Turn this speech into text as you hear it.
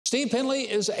Steve Penley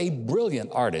is a brilliant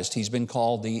artist. He's been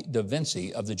called the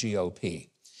Vinci of the GOP.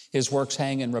 His works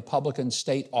hang in Republican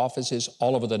state offices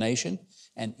all over the nation,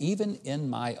 and even in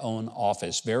my own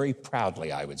office, very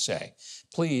proudly, I would say.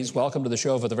 Please welcome to the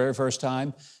show for the very first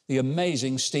time, the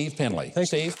amazing Steve Penley.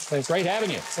 Steve, Thanks. Great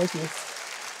having you. Thank you.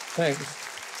 Thanks.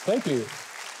 Thank you.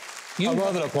 I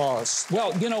love an applause.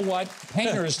 Well, you know what?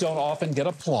 Painters don't often get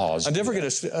applause. I never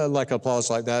get applause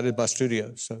like that in my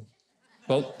studio, so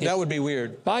well, that would be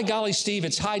weird. By golly, Steve,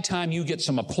 it's high time you get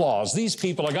some applause. These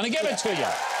people are going to give it to you.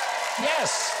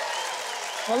 Yes.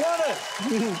 I love it.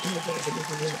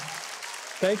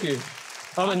 Thank you.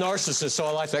 I'm a narcissist, so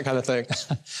I like that kind of thing.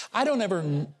 I don't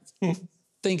ever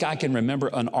think I can remember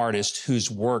an artist whose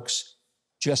works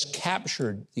just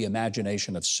captured the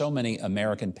imagination of so many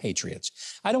American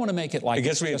patriots. I don't want to make it like... It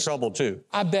gets me in trouble, too.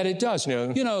 I bet it does.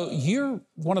 Yeah. You know, you're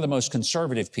one of the most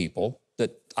conservative people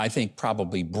that I think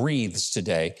probably breathes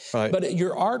today. Right. But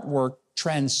your artwork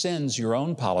transcends your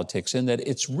own politics in that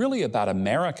it's really about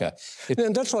America.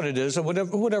 And that's what it is.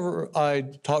 Whenever I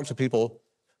talk to people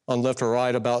on left or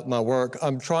right about my work,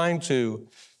 I'm trying to,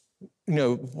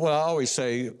 what I always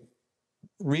say,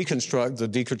 reconstruct the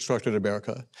deconstructed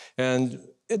America. And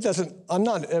I'm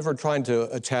not ever trying to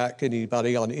attack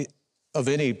anybody of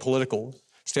any political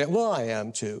stand. Well, I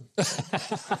am too.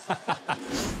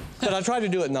 But I try to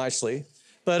do it nicely.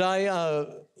 But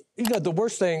the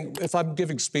worst thing, if I'm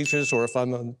giving speeches or if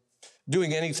I'm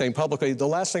doing anything publicly, the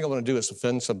last thing I want to do is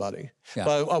offend somebody. Yeah.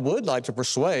 I would like to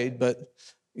persuade, but,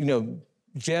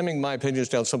 jamming my opinions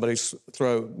down somebody's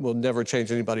throat will never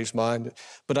change anybody's mind.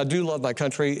 But I do love my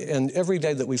country, and every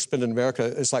day that we spend in America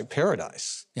is like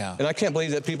paradise. Yeah. And I can't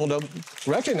believe that people don't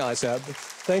recognize that. But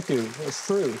thank you. It's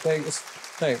true.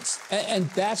 Thanks. And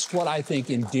that's what I think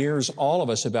endears all of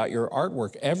us about your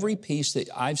artwork. Every piece that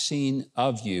I've seen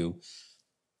of you,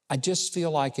 I just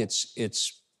feel like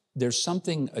there's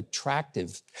something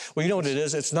attractive. Well, you know what it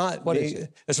is? It's not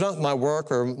It's not my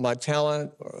work or my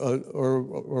talent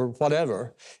or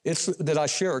whatever. It's that I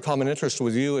share a common interest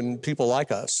with you and people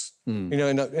like us.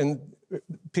 And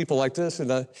people like this.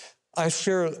 And I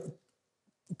share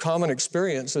common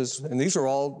experiences. And these are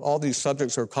all these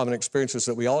subjects are common experiences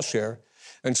that we all share.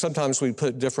 And sometimes we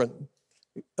put different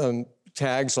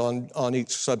tags on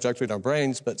each subject in our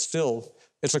brains, but still,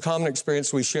 it's a common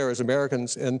experience we share as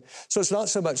Americans. And so it's not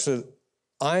so much that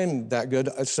I'm that good,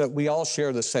 it's that we all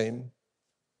share the same,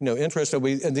 interest.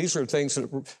 And these are things that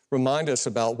remind us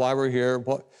about why we're here,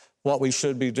 what we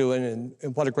should be doing,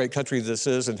 and what a great country this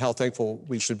is, and how thankful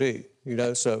we should be,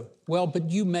 so. Well, but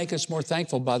you make us more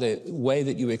thankful by the way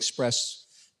that you express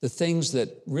the things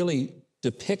that really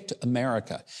depict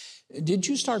America. Did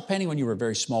you start painting when you were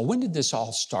very small? When did this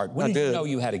all start? When did you know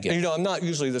you had a gift? I'm not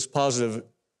usually this positive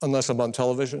unless I'm on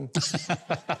television.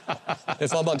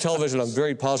 If I'm on television, I'm a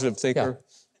very positive thinker,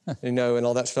 and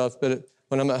all that stuff. But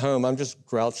when I'm at home, I'm just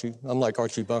grouchy. I'm like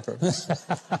Archie Bunker,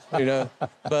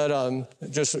 but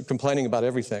just complaining about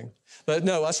everything. But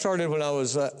no, I started when I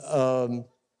was,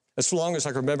 as long as I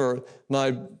can remember,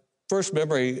 my first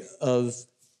memory of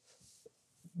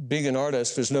being an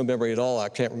artist is no memory at all. I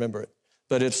can't remember it.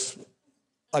 But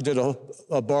I did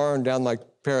a barn down my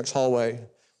parents' hallway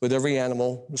with every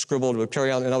animal scribbled with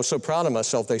carry on, and I was so proud of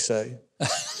myself, they say.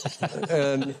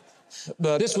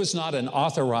 But this was not an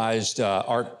authorized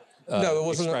art. No, it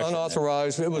wasn't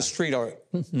unauthorized. It was street art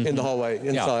in the hallway,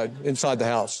 inside the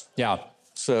house. Yeah.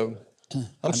 So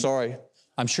I'm sorry.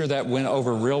 I'm sure that went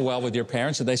over real well with your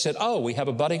parents, and they said, "Oh, we have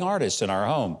a budding artist in our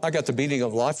home." I got the beating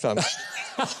of a lifetime.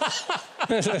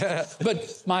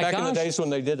 But my Back gosh, in the days when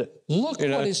they did it. Look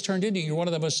what it's turned into. You're one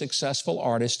of the most successful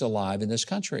artists alive in this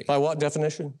country. By what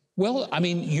definition? Well, I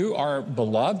mean, you are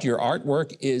beloved. Your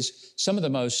artwork is some of the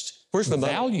most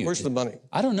valued. Where's the money?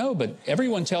 I don't know, but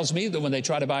everyone tells me that when they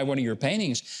try to buy one of your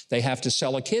paintings, they have to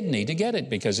sell a kidney to get it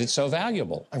because it's so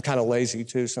valuable. I'm kind of lazy,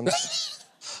 too, sometimes.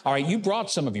 All right, you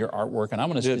brought some of your artwork, and I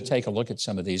want to take a look at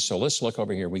some of these. So let's look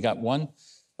over here. We got one.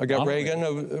 I got Reagan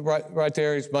right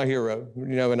there. He's my hero,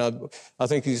 and I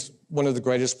think he's one of the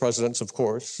greatest presidents, of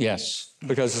course. Yes.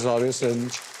 Because it's obvious.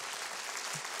 And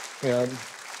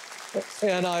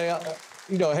I,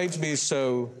 I hate to be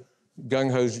so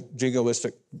gung-ho,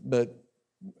 jingoistic, but,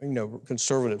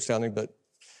 conservative sounding, but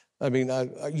I mean,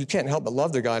 you can't help but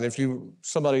love the guy. And if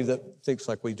somebody that thinks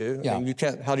like we do, I mean,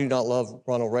 how do you not love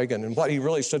Ronald Reagan? And what he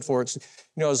really stood for,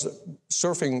 I was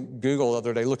surfing Google the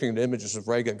other day looking at images of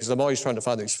Reagan, because I'm always trying to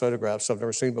find these photographs I've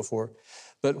never seen before.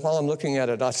 But while I'm looking at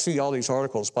it, I see all these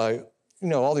articles by,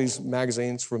 all these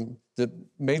magazines from the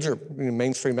major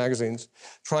mainstream magazines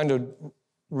trying to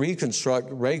reconstruct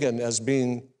Reagan as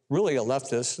being really a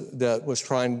leftist that was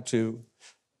trying to,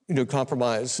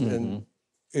 compromise and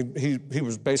he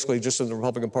was basically just in the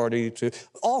Republican Party to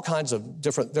all kinds of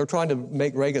different, they're trying to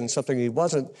make Reagan something he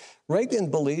wasn't.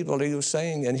 Reagan believed what he was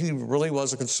saying, and he really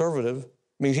was a conservative.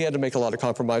 I mean, he had to make a lot of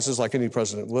compromises like any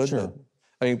president would. Sure.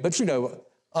 But you know,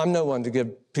 I'm no one to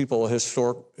give people a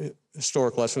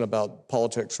historic lesson about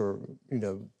politics or, you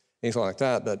know, anything like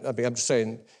that. But I mean, I'm just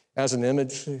saying, as an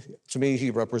image, to me,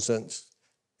 he represents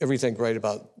everything great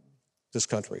about this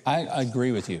country. I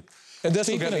agree with you. And this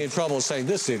will get me in trouble saying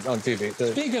this on TV.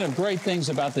 Speaking of great things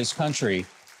about this country,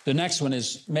 the next one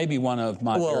is maybe one of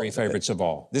my very favorites of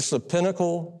all. This is the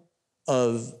pinnacle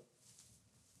of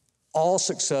all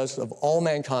success of all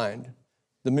mankind.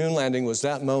 The moon landing was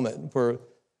that moment where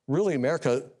really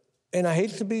America, and I hate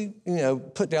to be, you know,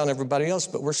 put down everybody else,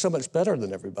 but we're so much better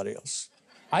than everybody else.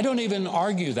 I don't even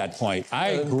argue that point. I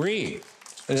agree.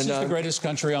 This is the greatest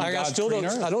country on God's green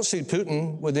earth. I don't see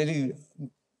Putin with any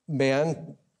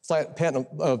man planting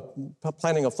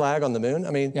a flag on the moon.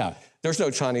 I mean, there's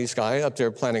no Chinese guy up there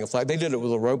planting a flag. They did it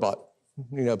with a robot,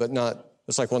 you know, but not,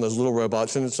 it's like one of those little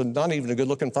robots, and it's not even a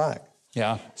good-looking flag.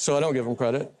 Yeah. So I don't give them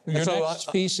credit. Your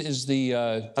next piece is the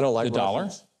dollar,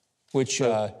 which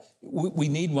we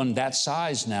need one that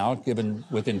size now, given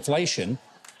with inflation,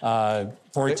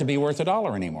 for it to be worth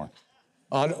 $1 anymore.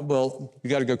 Well, you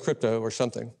got to go crypto or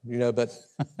something, you know, but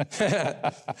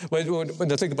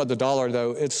when I think about the dollar,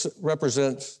 though, it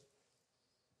represents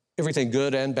everything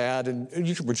good and bad, and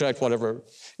you can project whatever.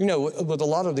 You know, with a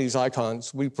lot of these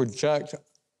icons, we project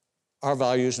our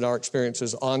values and our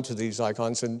experiences onto these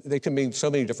icons, and they can mean so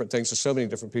many different things to so many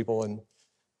different people, and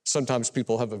sometimes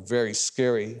people have a very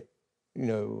scary, you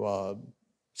know,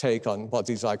 take on what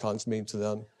these icons mean to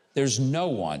them. There's no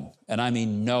one, and I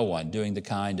mean no one, doing the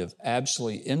kind of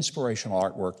absolutely inspirational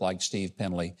artwork like Steve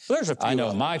Penley. There's a few. I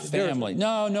know my family.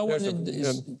 No one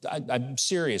is. I'm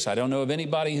serious. I don't know of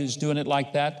anybody who's doing it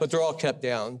like that. But they're all kept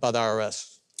down by the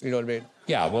IRS. You know what I mean?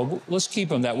 Yeah, well, let's keep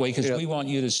them that way because we want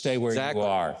you to stay where you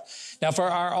are. Now, for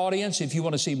our audience, if you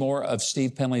want to see more of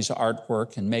Steve Penley's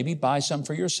artwork and maybe buy some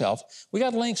for yourself, we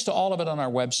got links to all of it on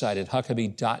our website at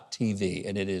Huckabee.tv,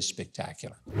 and it is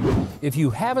spectacular. If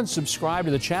you haven't subscribed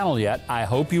to the channel yet, I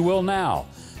hope you will now.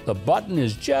 The button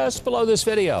is just below this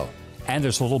video, and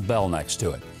there's a little bell next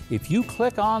to it. If you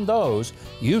click on those,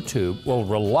 YouTube will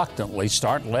reluctantly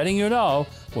start letting you know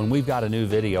when we've got a new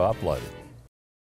video uploaded.